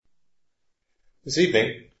This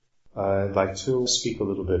evening, I'd like to speak a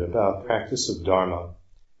little bit about practice of Dharma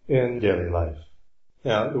in daily life.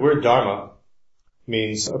 Now, the word Dharma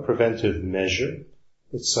means a preventive measure.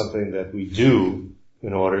 It's something that we do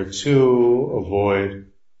in order to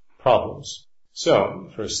avoid problems. So,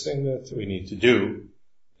 the first thing that we need to do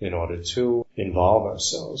in order to involve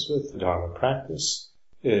ourselves with Dharma practice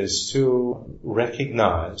is to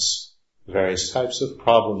recognize various types of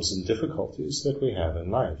problems and difficulties that we have in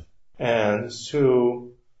life, and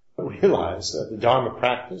to realize that the Dharma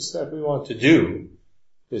practice that we want to do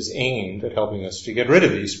is aimed at helping us to get rid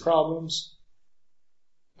of these problems.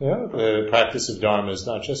 The practice of Dharma is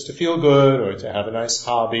not just to feel good or to have a nice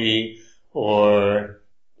hobby or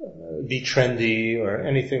be trendy or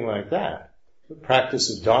anything like that. The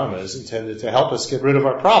practice of Dharma is intended to help us get rid of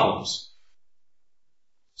our problems.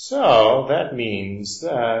 So that means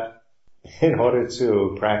that in order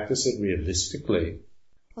to practice it realistically,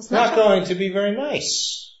 it's not going to be very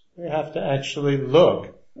nice. We have to actually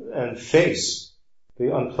look and face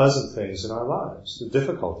the unpleasant things in our lives, the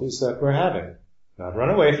difficulties that we're having. Not run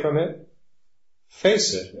away from it,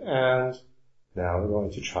 face it, and now we're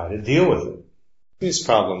going to try to deal with it. These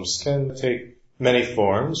problems can take many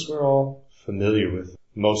forms. We're all familiar with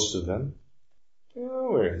most of them.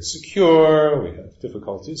 We're insecure, we have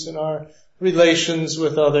difficulties in our relations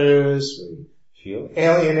with others, we feel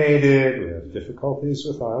alienated, we have difficulties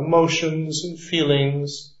with our emotions and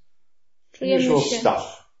feelings, the usual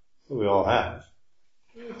stuff that we all have.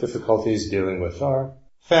 Difficulties dealing with our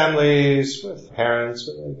families, with parents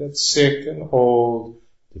when they get sick and old,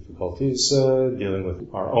 difficulties dealing with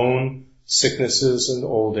our own sicknesses and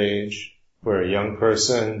old age. We're a young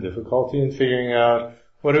person, difficulty in figuring out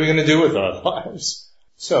what are we going to do with our lives.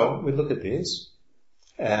 So we look at these,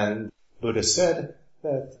 and Buddha said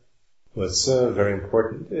that what's very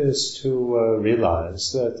important is to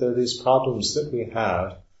realize that these problems that we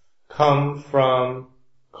have come from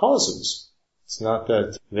causes. It's not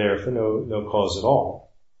that they're for no cause at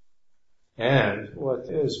all. And what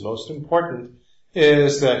is most important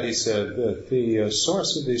is that he said that the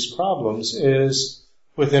source of these problems is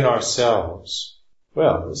within ourselves.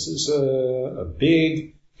 Well, this is a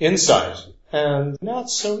big insight and not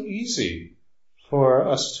so easy for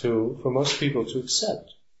most people to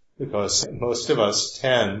accept, because most of us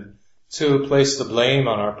tend to place the blame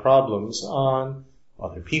on our problems on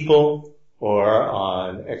other people or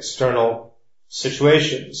on external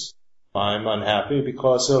situations. I'm unhappy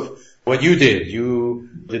because of what you did. You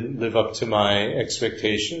didn't live up to my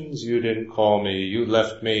expectations. You didn't call me. You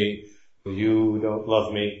left me. You don't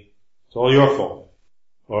love me. It's all your fault.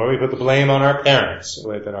 Or we put the blame on our parents,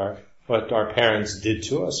 what our parents did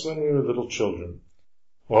to us when we were little children.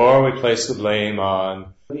 Or we place the blame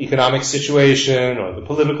on the economic situation or the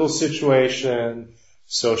political situation,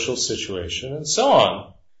 social situation, and so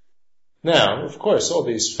on. Now, of course, all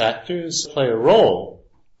these factors play a role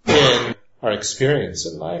in our experience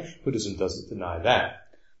in life. Buddhism doesn't deny that.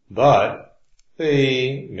 But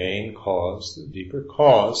the main cause, the deeper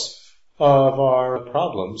cause of our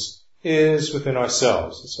problems is within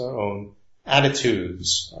ourselves. It's our own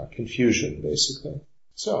attitudes, our confusion, basically.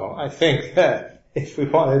 So I think that if we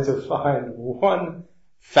wanted to find one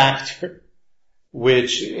factor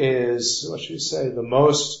which is, the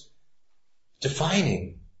most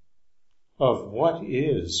defining of what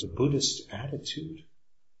is a Buddhist attitude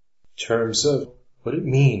in terms of what it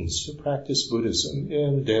means to practice Buddhism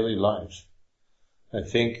in daily life, I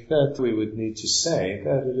think that we would need to say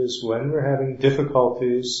that it is when we're having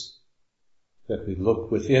difficulties that we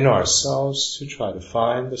look within ourselves to try to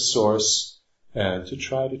find the source and to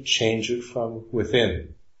try to change it from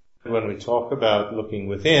within. When we talk about looking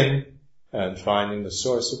within and finding the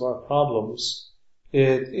source of our problems,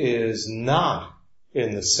 it is not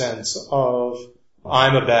in the sense of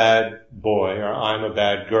I'm a bad boy or I'm a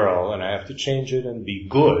bad girl and I have to change it and be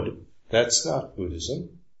good. That's not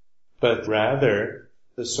Buddhism. But rather,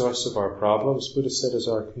 the source of our problems, Buddha said, is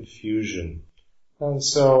our confusion. And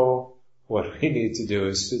so, what we need to do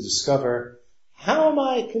is to discover, how am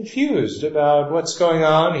I confused about what's going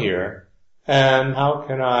on here? And how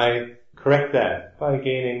can I correct that by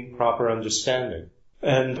gaining proper understanding?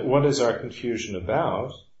 And what is our confusion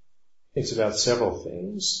about? It's about several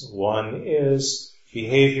things. One is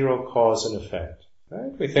behavioral cause and effect.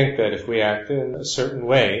 Right? We think that if we act in a certain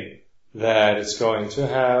way, that it's going to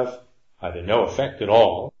have either no effect at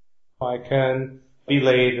all. I can be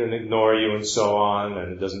late and ignore you and so on,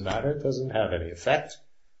 and it doesn't matter, it doesn't have any effect.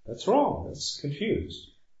 That's wrong, that's confused.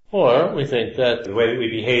 Or we think that the way that we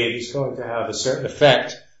behave is going to have a certain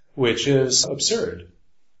effect, which is absurd.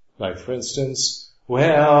 Like, for instance,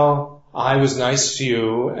 well, I was nice to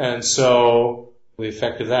you, and so The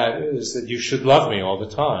effect of that is that you should love me all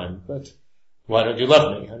the time, but why don't you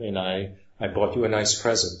love me? I mean, I bought you a nice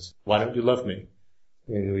present. Why don't you love me?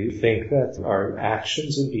 And we think that our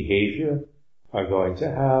actions and behavior are going to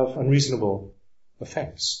have unreasonable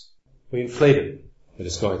effects. We inflate it. That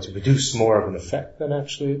it's going to produce more of an effect than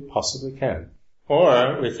actually it possibly can.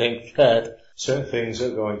 Or we think that certain things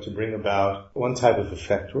are going to bring about one type of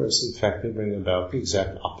effect, whereas in fact they bring about the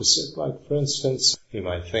exact opposite. Like, for instance, you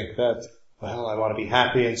might think that, well, I want to be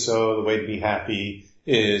happy, and so the way to be happy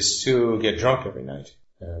is to get drunk every night.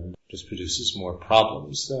 And just produces more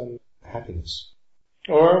problems than happiness.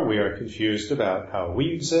 Or we are confused about how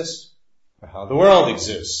we exist, or how the world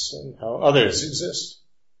exists, and how others exist.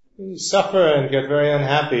 We suffer and get very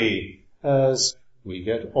unhappy as we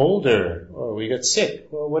get older or we get sick.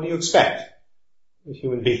 Well, what do you expect?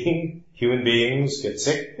 Human beings get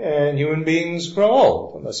sick and human beings grow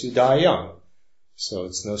old unless you die young. So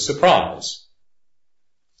it's no surprise.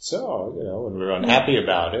 So, when we're unhappy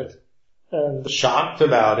about it and shocked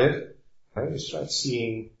about it, and we start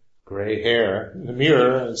seeing gray hair in the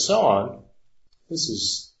mirror and so on, this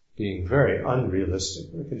is being very unrealistic.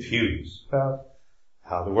 We're confused about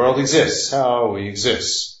how the world exists, how we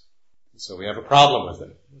exist. So we have a problem with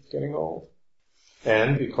it. It's getting old.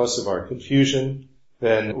 And because of our confusion,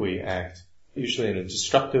 then we act usually in a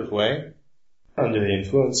destructive way, under the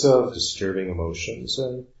influence of disturbing emotions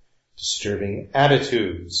and disturbing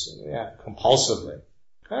attitudes, and we act compulsively.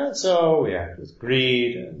 And so we act with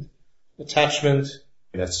greed and attachment.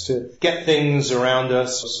 That's to get things around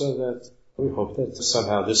us so that we hope that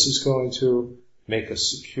somehow this is going to make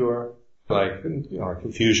us secure. Like in our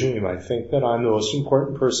confusion, we might think that I'm the most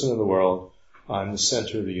important person in the world. I'm the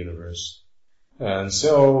center of the universe. And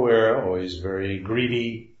so we're always very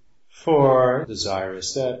greedy for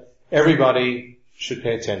desirous that everybody should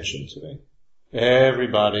pay attention to me.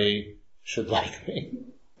 Everybody should like me.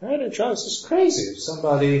 Right? It drives us crazy if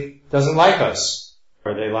somebody doesn't like us,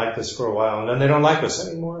 or they liked us for a while and then they don't like us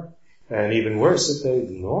anymore. And even worse, if they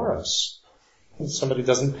ignore us. If somebody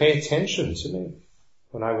doesn't pay attention to me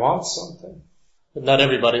when I want something. But not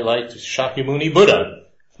everybody liked Shakyamuni Buddha.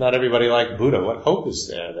 If not everybody liked Buddha, what hope is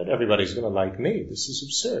there that everybody's going to like me? This is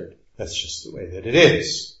absurd. That's just the way that it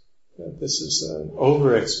is. This is an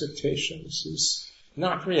over-expectation. This is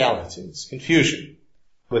not reality. It's confusion.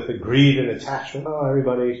 With the greed and attachment,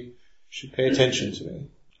 everybody should pay attention to me.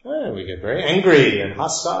 And we get very angry and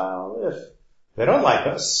hostile if they don't like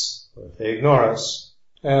us, or if they ignore us.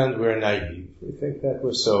 And we're naive. We think that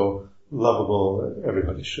we're so lovable that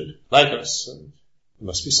everybody should like us. And there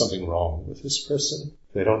must be something wrong with this person.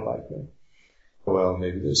 They don't like me. Well,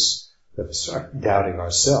 maybe that we start doubting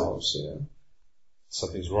ourselves,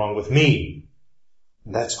 Something's wrong with me.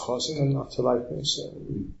 And that's causing them not to like me. So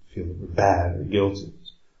we feel that we're bad or guilty.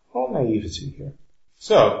 All naivety here.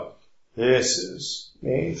 So, this is the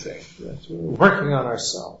main thing, that we're working on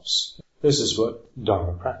ourselves. This is what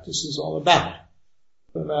Dharma practice is all about.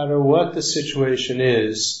 No matter what the situation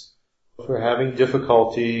is, if we're having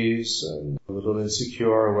difficulties and a little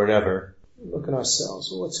insecure or whatever, look at ourselves.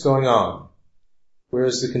 Well, what's going on?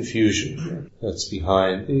 Where's the confusion here that's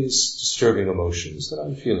behind these disturbing emotions that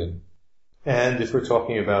I'm feeling? And if we're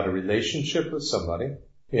talking about a relationship with somebody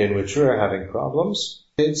in which we're having problems,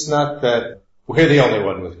 it's not that we're the only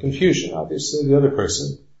one with confusion. Obviously, the other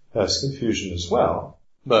person has confusion as well.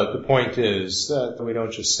 But the point is that we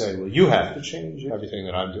don't just say, well, you have to change. Everything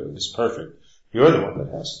that I'm doing is perfect. You're the one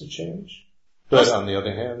that has to change. But on the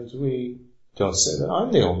other hand, we don't say that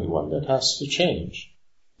I'm the only one that has to change.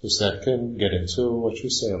 Because that can get into what you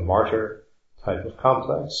say, a martyr type of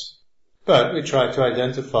complex. But we try to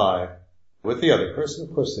identify with the other person.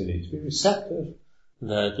 Of course, they need to be receptive.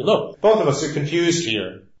 That, look, both of us are confused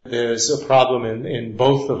here. There's a problem in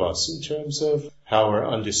both of us in terms of how we're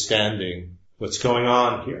understanding what's going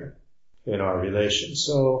on here in our relation.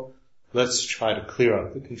 So let's try to clear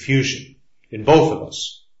up the confusion in both of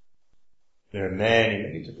us. There are many,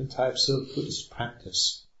 many different types of Buddhist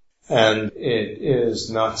practice. And it is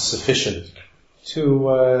not sufficient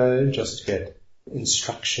to just get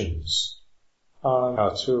instructions on how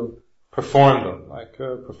to perform them, like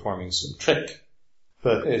performing some trick.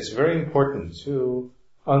 But it's very important to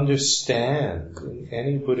understand in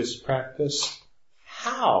any Buddhist practice,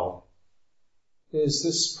 how is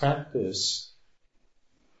this practice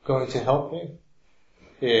going to help me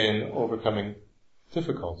in overcoming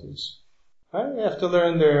difficulties? You have to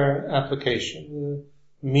learn their application, the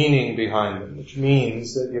meaning behind them, which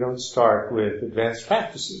means that you don't start with advanced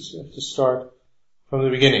practices. You have to start from the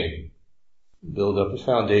beginning, build up a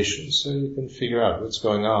foundation so you can figure out what's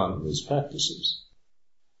going on in these practices.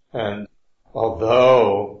 And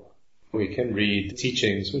although we we can read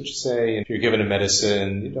teachings which say if you're given a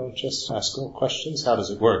medicine, you don't just ask all questions, how does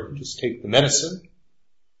it work? You just take the medicine.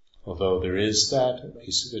 Although there is that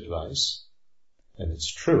piece of advice, and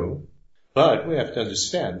it's true, but we have to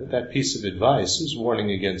understand that that piece of advice is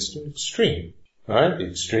warning against an extreme. Right? The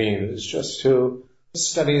extreme is just to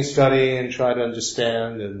study and try to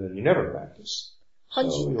understand, and then you never practice.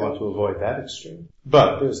 So we want to avoid that extreme.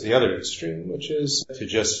 But there's the other extreme, which is to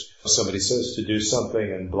just, if somebody says to do something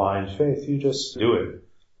in blind faith, you just do it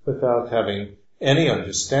without having any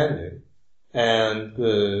understanding. And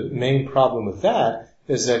the main problem with that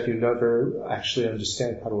is that you never actually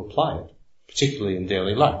understand how to apply it, particularly in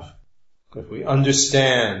daily life. If we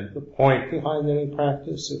understand the point behind any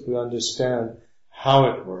practice, if we understand how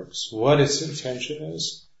it works, what its intention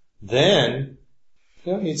is, then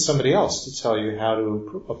you don't need somebody else to tell you how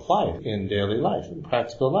to apply it in daily life, in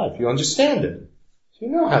practical life. You understand it. So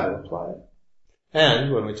you know how to apply it.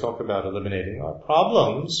 And when we talk about eliminating our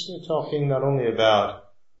problems, we're talking not only about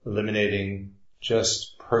eliminating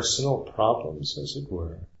just personal problems, as it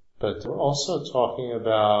were, but we're also talking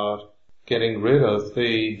about getting rid of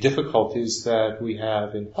the difficulties that we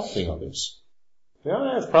have in helping others. You know,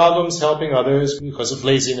 I have problems helping others because of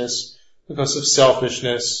laziness, because of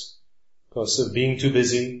selfishness, because of being too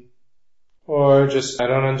busy, or just I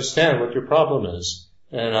don't understand what your problem is,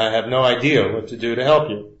 and I have no idea what to do to help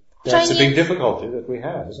you. That's a big difficulty that we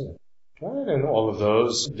have, isn't it? Right? And all of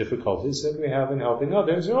those difficulties that we have in helping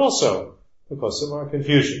others are also because of our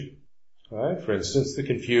confusion. Right? For instance, the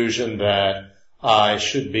confusion that I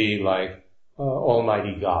should be like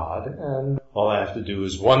Almighty God, and all I have to do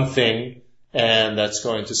is one thing, and that's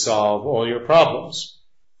going to solve all your problems.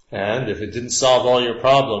 And if it didn't solve all your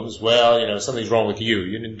problems, well, something's wrong with you.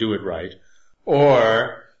 You didn't do it right.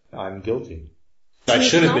 Or, I'm guilty. I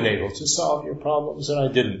should have been able to solve your problems, and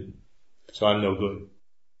I didn't. So I'm no good.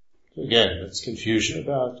 Again, it's confusion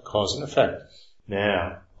about cause and effect.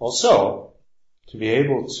 Now, also, to be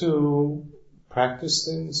able to practice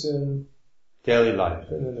things in daily life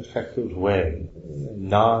in an effective way, in a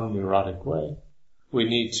non-neurotic way, we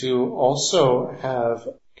need to also have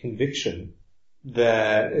conviction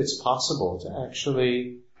that it's possible to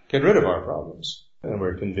actually get rid of our problems. And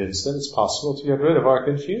we're convinced that it's possible to get rid of our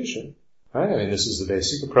confusion. Right? I mean, this is the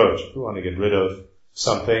basic approach. If we want to get rid of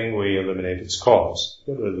something, we eliminate its cause.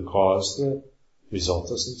 Get rid of the cause, the result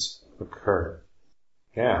doesn't occur.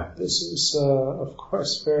 Yeah, this is, of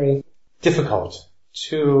course, very difficult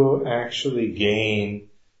to actually gain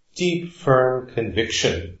deep, firm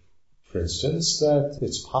conviction, for instance, that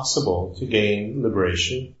it's possible to gain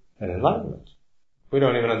liberation and enlightenment. We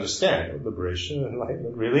don't even understand what liberation and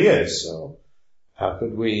enlightenment really is, so how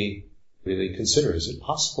could we really consider, is it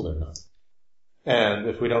possible or not? And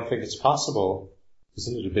if we don't think it's possible,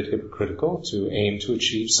 isn't it a bit hypocritical to aim to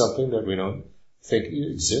achieve something that we don't think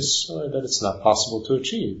exists or that it's not possible to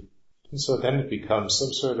achieve? And so then it becomes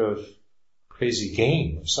some sort of crazy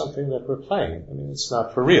game or something that we're playing. I mean, it's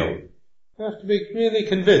not for real. We have to be really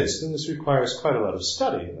convinced, and this requires quite a lot of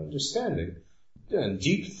study and understanding and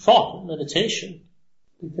deep thought and meditation.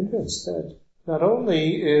 Be convinced that not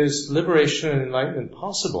only is liberation and enlightenment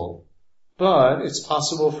possible, but it's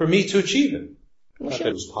possible for me to achieve it. Not that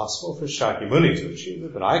it was possible for Shakyamuni to achieve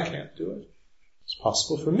it, but I can't do it. It's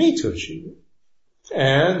possible for me to achieve it.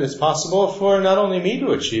 And it's possible for not only me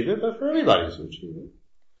to achieve it, but for everybody to achieve it.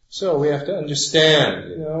 So we have to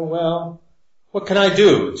understand, well, what can I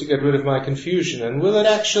do to get rid of my confusion? And will it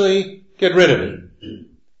actually get rid of it?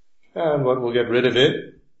 And what will get rid of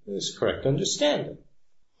it is correct understanding.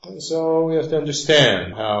 And so we have to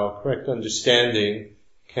understand how correct understanding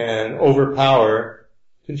can overpower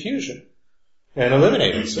confusion and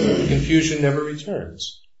eliminate it so that the confusion never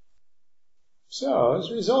returns. So as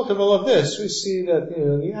a result of all of this, we see that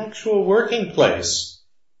the actual working place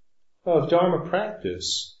of Dharma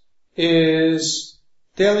practice is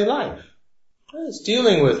daily life. It's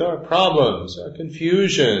dealing with our problems, our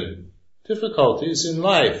confusion, difficulties in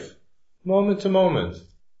life, moment to moment.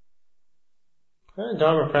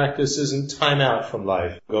 Dharma practice isn't time out from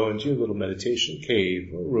life. Go into your little meditation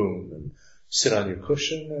cave or room and sit on your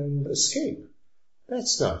cushion and escape.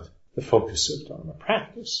 That's not the focus of Dharma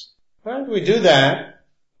practice. Right? We do that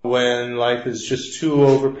when life is just too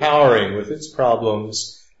overpowering with its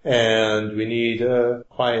problems and we need a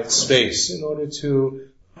quiet space in order to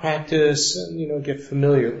practice and, get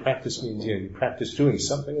familiar. Practice means, you practice doing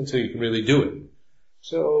something until you can really do it.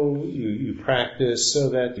 So you practice so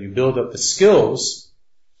that you build up the skills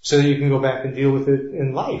so that you can go back and deal with it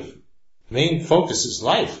in life. The main focus is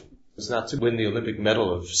life. It's not to win the Olympic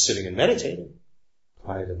medal of sitting and meditating.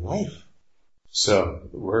 Apply it in life. So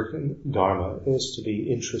the work in Dharma is to be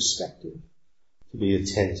introspective, to be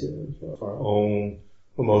attentive of our own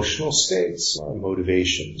emotional states, our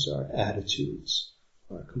motivations, our attitudes,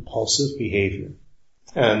 our compulsive behavior.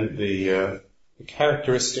 And the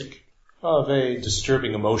characteristic of a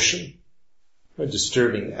disturbing emotion, a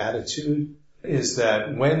disturbing attitude, is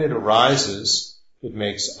that when it arises, it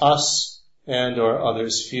makes us and or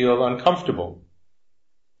others feel uncomfortable.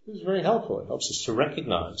 This is very helpful. It helps us to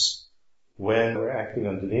recognize when we're acting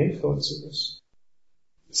under the influence of this.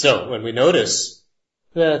 So when we notice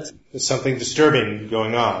that there's something disturbing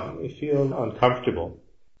going on, we feel uncomfortable,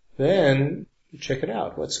 then we check it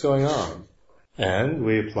out. What's going on? And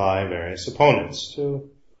we apply various opponents to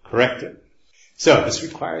correct it. So this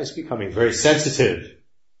requires becoming very sensitive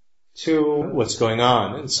to what's going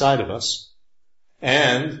on inside of us.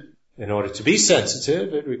 And in order to be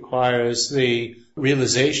sensitive, it requires the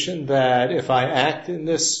realization that if I act in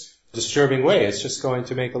this disturbing way, it's just going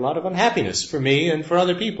to make a lot of unhappiness for me and for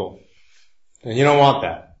other people. And you don't want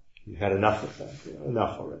that. You've had enough of that.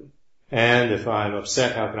 Enough already. And if I'm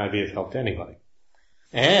upset, how can I be of help to anybody?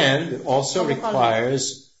 And it also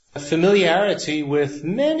requires familiarity with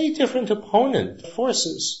many different opponent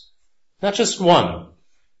forces. Not just one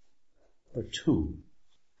or two.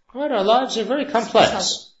 Right? Our lives are very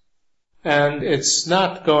complex. And it's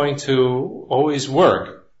not going to always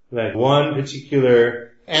work that one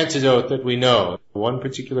particular antidote that we know, one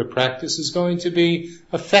particular practice is going to be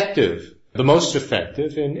effective, the most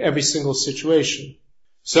effective in every single situation.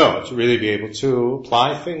 So to really be able to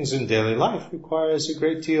apply things in daily life requires a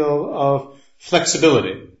great deal of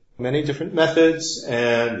flexibility. Many different methods,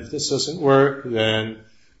 and if this doesn't work, then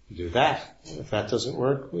we do that. And if that doesn't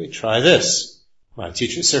work, we try this. My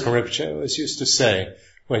teacher, Sirkon Rinpoche, always used to say,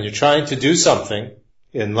 when you're trying to do something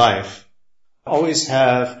in life, always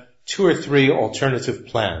have 2 or 3 alternative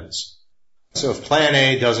plans. So if plan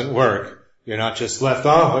A doesn't work, you're not just left,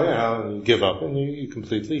 and you give up and you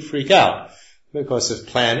completely freak out. Because if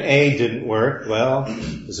plan A didn't work, well,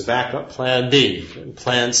 there's a backup plan B and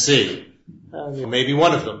plan C. And maybe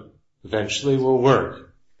one of them eventually will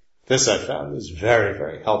work. This I found is very,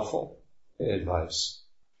 very helpful advice.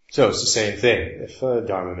 So it's the same thing. If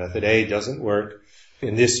Dharma method A doesn't work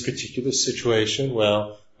in this particular situation,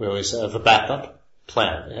 well, we always have a backup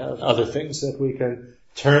plan. We have other things that we can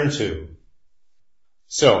turn to.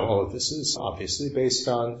 So all of this is obviously based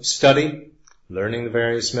on study, learning the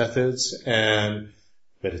various methods, and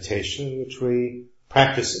meditation, which we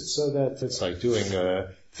practice it so that it's like doing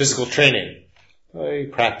physical training. We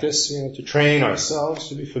practice, to train ourselves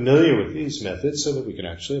to be familiar with these methods so that we can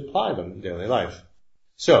actually apply them in daily life.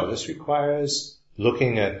 So this requires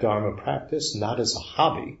looking at Dharma practice not as a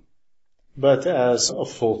hobby, but as a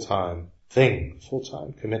full-time thing,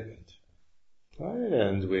 full-time commitment. Right?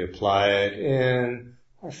 And we apply it in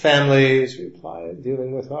our families, we apply it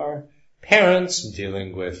dealing with our parents,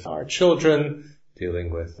 dealing with our children,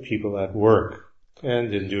 dealing with people at work.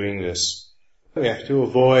 And in doing this, we have to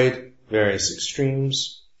avoid various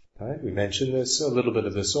extremes. Right? We mentioned this, a little bit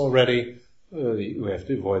of this already. We have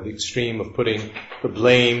to avoid the extreme of putting the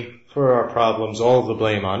blame for our problems, all of the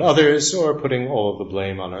blame on others, or putting all of the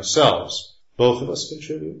blame on ourselves. Both of us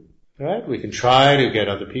contribute. Right? We can try to get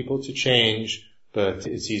other people to change, but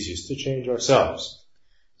it's easiest to change ourselves.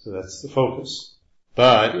 So that's the focus.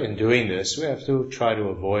 But in doing this, we have to try to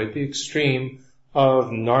avoid the extreme of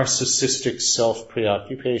narcissistic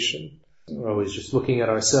self-preoccupation. We're always just looking at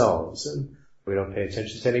ourselves, and we don't pay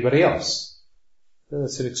attention to anybody else.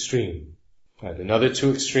 That's an extreme. Right? Another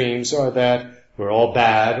 2 extremes are that we're all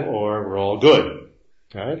bad or we're all good.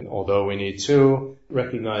 Right? Although we need to,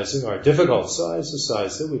 recognizing our difficult sides, the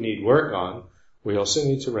sides that we need work on, we also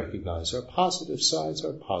need to recognize our positive sides,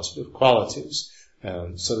 our positive qualities,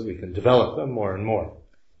 so that we can develop them more and more.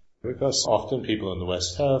 Because often people in the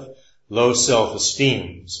West have low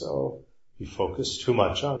self-esteem, so you focus too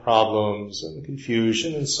much on problems and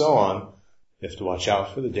confusion and so on. You have to watch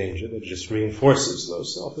out for the danger that just reinforces low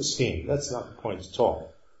self-esteem. That's not the point at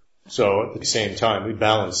all. So at the same time, we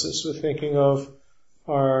balance this with thinking of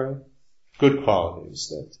our good qualities,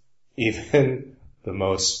 that even the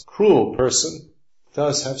most cruel person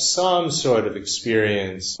does have some sort of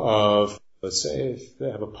experience of, let's say, if they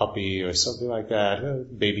have a puppy or something like that, a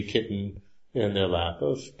baby kitten in their lap,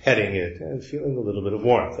 of petting it and feeling a little bit of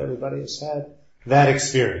warmth. Everybody has had that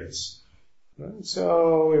experience. Right?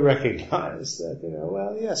 So we recognize that,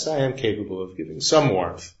 well, yes, I am capable of giving some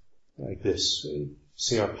warmth like this. We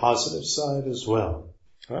see our positive side as well.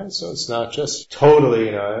 Right? So it's not just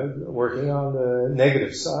totally, working on the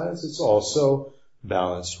negative sides. It's also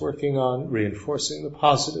balanced, working on reinforcing the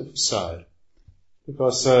positive side.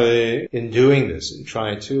 Because in doing this, in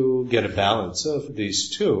trying to get a balance of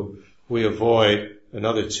these two, we avoid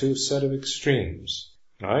another two set of extremes.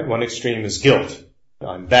 Right? One extreme is guilt.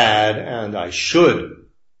 I'm bad and I should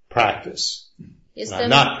practice. And I'm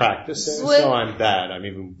not practicing, so I'm bad. I'm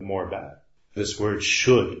even more bad. This word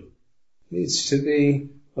should needs to be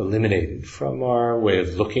eliminated from our way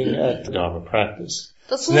of looking at the Dharma practice.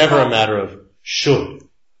 It's never a matter of should.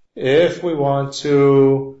 If we want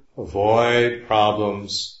to avoid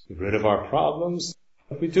problems, get rid of our problems,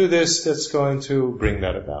 if we do this, that's going to bring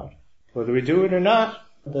that about. Whether we do it or not,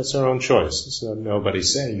 that's our own choice. It's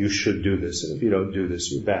nobody's saying you should do this, and if you don't do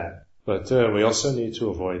this, you're bad. But we also need to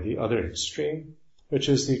avoid the other extreme, which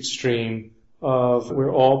is the extreme of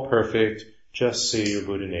we're all perfect, just see your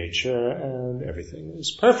Buddha nature, and everything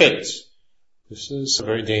is perfect. This is a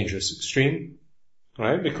very dangerous extreme,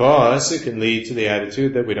 right? Because it can lead to the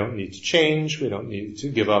attitude that we don't need to change, we don't need to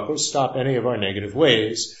give up or stop any of our negative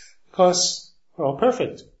ways, because we're all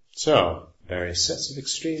perfect. So, various sets of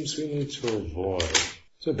extremes we need to avoid.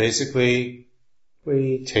 So basically,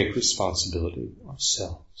 we take responsibility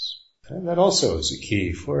ourselves. And that also is a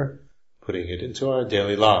key for putting it into our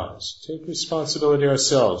daily lives. Take responsibility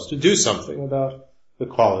ourselves to do something about the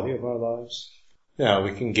quality of our lives. Now,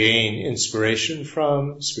 we can gain inspiration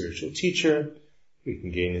from a spiritual teacher. We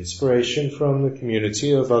can gain inspiration from the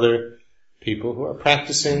community of other people who are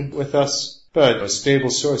practicing with us. But a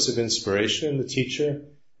stable source of inspiration in the teacher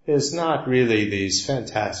is not really these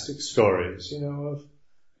fantastic stories, of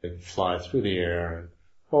they fly through the air and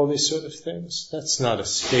all these sort of things. That's not a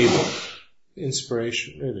stable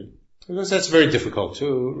inspiration, really. Because that's very difficult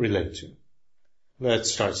to relate to. That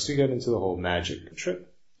starts to get into the whole magic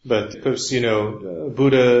trip. But of course,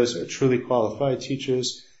 Buddhas are truly qualified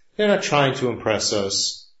teachers. They're not trying to impress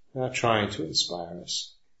us. They're not trying to inspire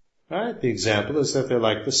us. Right? The example is that they're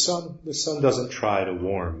like the sun. The sun doesn't try to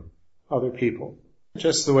warm other people.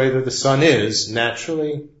 Just the way that the sun is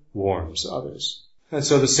naturally warms others. And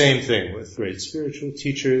so the same thing with great spiritual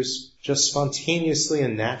teachers, just spontaneously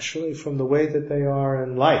and naturally from the way that they are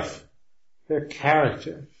in life. Their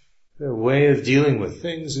character, their way of dealing with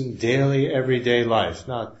things in daily, everyday life,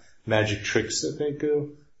 not magic tricks that they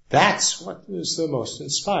do. That's what is the most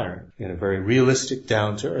inspiring in a very realistic,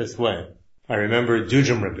 down-to-earth way. I remember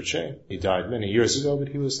Dujum Rinpoche. He died many years ago, but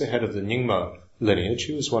he was the head of the Nyingma lineage.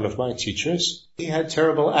 He was one of my teachers. He had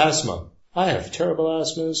terrible asthma. I have terrible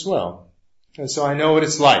asthma as well. And so I know what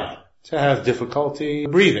it's like to have difficulty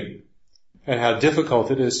breathing and how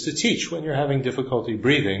difficult it is to teach when you're having difficulty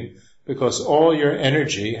breathing, because all your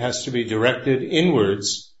energy has to be directed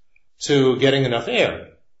inwards to getting enough air.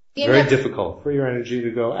 Very difficult for your energy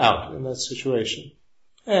to go out in that situation.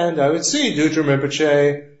 And I would see Dujum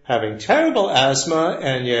Rinpoche having terrible asthma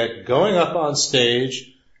and yet going up on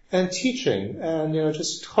stage and teaching and,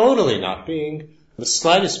 just totally not being the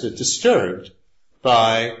slightest bit disturbed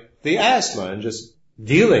by the asthma and just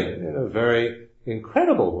dealing in a very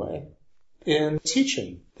incredible way in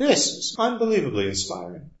teaching. This is unbelievably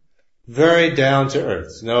inspiring. Very down to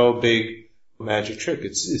earth. No big magic trick.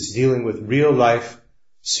 It's dealing with real life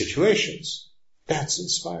situations. That's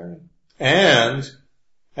inspiring. And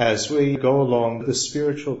as we go along the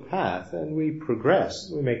spiritual path and we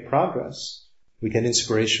progress, we make progress, we get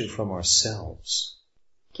inspiration from ourselves.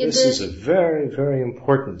 This is a very, very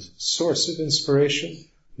important source of inspiration.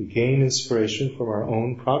 We gain inspiration from our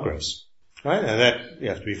own progress. Right? And that you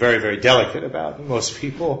have to be very, very delicate about. Most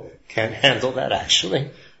people can't handle that actually,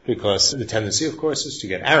 because the tendency, of course, is to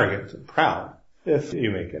get arrogant and proud if you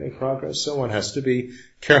make any progress. So one has to be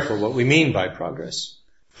careful what we mean by progress.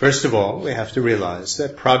 First of all, we have to realize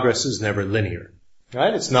that progress is never linear.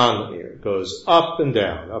 Right? It's non-linear. It goes up and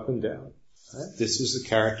down, up and down. Right? This is the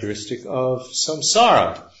characteristic of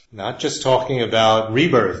samsara. Not just talking about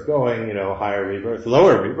rebirth, going, higher rebirth,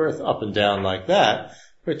 lower rebirth, up and down like that.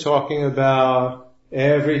 We're talking about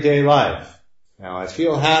everyday life. Now I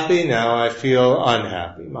feel happy, now I feel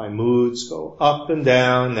unhappy. My moods go up and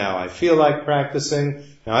down. Now I feel like practicing,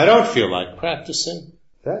 now I don't feel like practicing.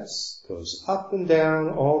 That goes up and down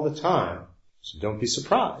all the time. So don't be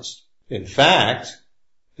surprised. In fact,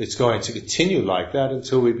 it's going to continue like that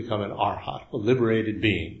until we become an arhat, a liberated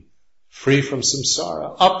being, free from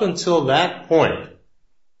samsara. Up until that point,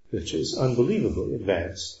 which is unbelievably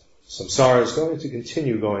advanced, samsara is going to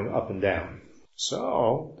continue going up and down.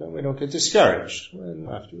 So then we don't get discouraged. When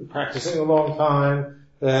after we're practicing a long time,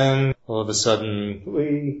 then all of a sudden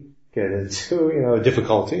we get into,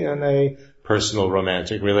 difficulty in a personal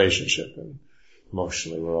romantic relationship, and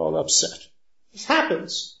emotionally we're all upset. This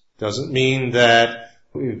happens. Doesn't mean that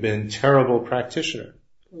we've been terrible practitioner.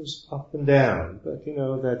 Goes up and down, but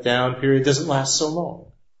that down period doesn't last so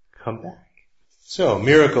long. Come back. So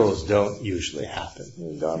miracles don't usually happen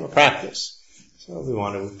in Dharma practice. So we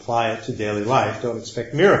want to apply it to daily life. Don't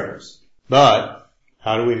expect miracles. But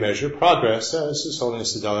how do we measure progress? As His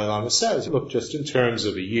Holiness the Dalai Lama says, look just in terms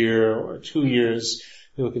of a year or 2 years.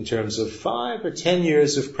 You look in terms of 5 or 10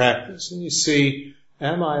 years of practice, and you see,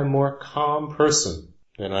 am I a more calm person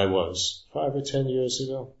than I was 5 or 10 years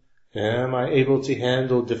ago? Am I able to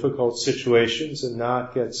handle difficult situations and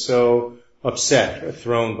not get so upset or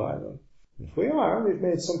thrown by them? If we are, we've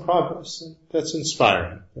made some progress. And that's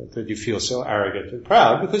inspiring, that you feel so arrogant and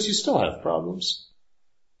proud, because you still have problems.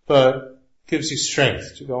 But gives you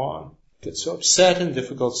strength to go on. Get so upset in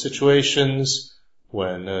difficult situations.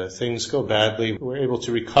 When things go badly, we're able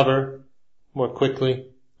to recover more quickly.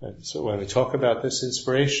 And so when we talk about this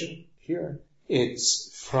inspiration here, it's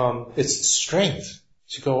the strength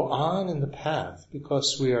to go on in the path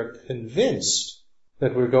because we are convinced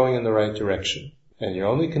that we're going in the right direction. And you're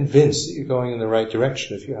only convinced that you're going in the right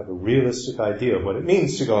direction if you have a realistic idea of what it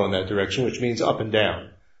means to go in that direction, which means up and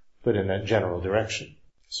down, but in that general direction.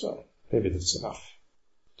 So maybe that's enough.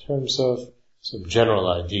 In terms of some general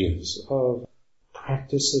ideas of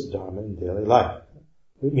practice of Dharma in daily life.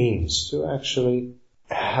 It means to actually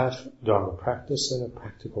have Dharma practice in a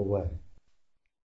practical way.